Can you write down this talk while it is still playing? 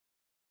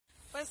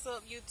What's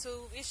up,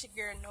 YouTube? It's your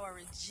girl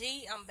Nora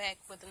Ghee. I'm back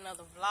with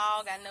another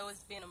vlog. I know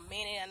it's been a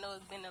minute. I know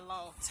it's been a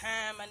long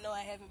time. I know I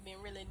haven't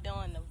been really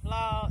doing the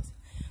vlogs,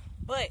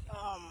 but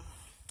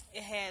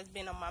it has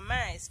been on my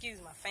mind.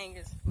 Excuse my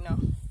fingers. You know,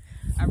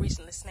 I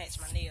recently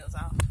snatched my nails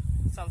off.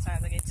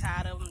 Sometimes I get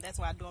tired of them. That's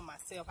why I do them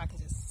myself. I can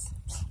just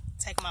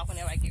take them off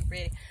whenever I get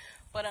ready.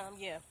 But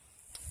yeah,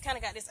 kind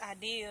of got this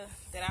idea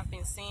that I've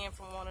been seeing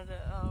from one of the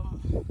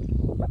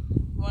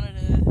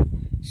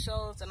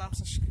shows that I'm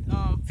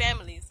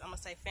families. I'm gonna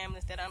say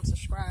families that I'm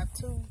subscribed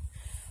to.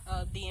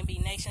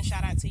 DNB Nation,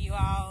 shout out to you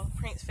all.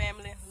 Prince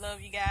family,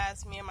 love you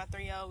guys. Me and my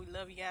 3-0, we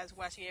love you guys.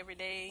 Watch you every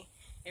day,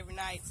 every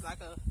night. It's like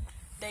a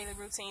daily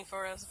routine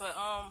for us. But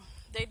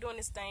they doing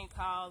this thing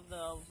called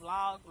the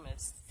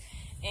VlogMas,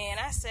 and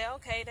I said,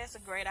 okay, that's a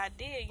great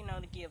idea. You know,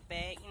 to give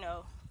back. You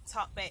know,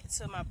 talk back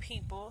to my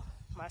people,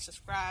 my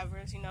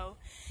subscribers. You know,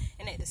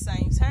 and at the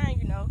same time,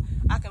 you know,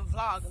 I can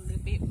vlog a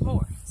little bit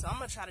more. So I'm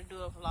gonna try to do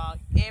a vlog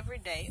every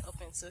day up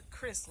into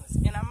Christmas,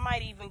 and I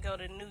might even go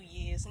to New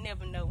Year's.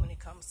 Never know when it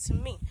comes to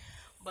me.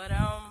 But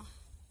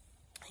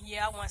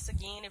yeah, once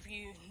again, if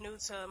you're new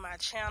to my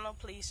channel,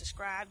 please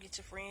subscribe. Get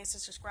your friends to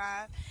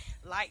subscribe.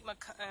 Like my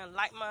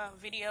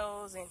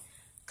videos and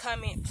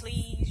comment,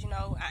 please. You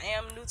know, I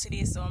am new to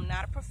this, so I'm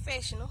not a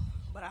professional,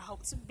 but I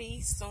hope to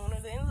be sooner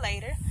than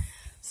later.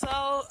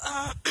 So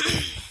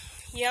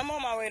yeah, I'm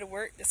on my way to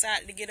work.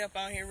 Decided to get up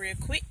on here real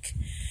quick.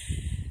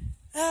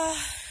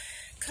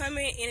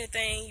 Comment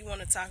anything you want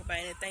to talk about,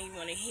 anything you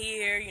want to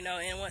hear, you know.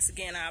 And once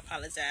again, I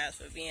apologize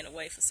for being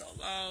away for so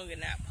long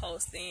and not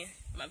posting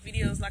my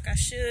videos like I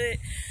should.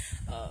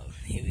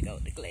 Here we go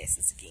with the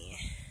glasses again.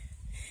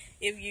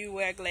 If you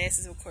wear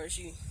glasses, of course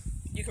you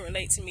can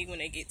relate to me when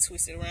they get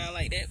twisted around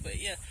like that.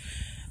 But yeah,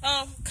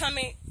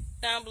 comment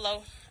down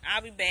below.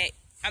 I'll be back.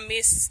 I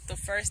missed the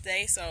first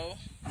day, so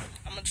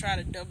I'm gonna try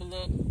to double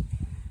up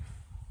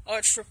or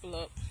triple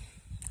up,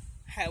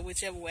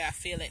 whichever way I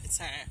feel at the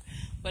time.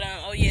 But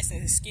oh yes,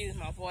 and excuse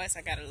my voice,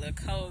 I got a little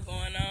cold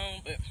going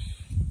on, but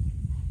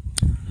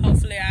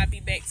hopefully I'll be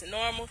back to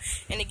normal.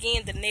 And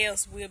again, the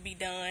nails will be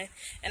done,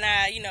 and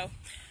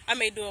I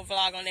may do a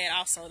vlog on that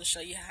also to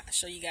show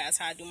you guys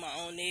how I do my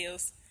own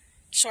nails,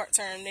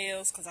 short-term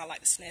nails, because I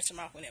like to snatch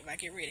them off whenever I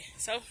get ready.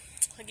 So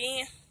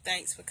again,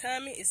 thanks for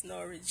coming. It's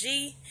Nora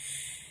Ghee.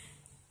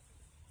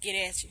 Get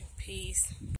at you. Peace.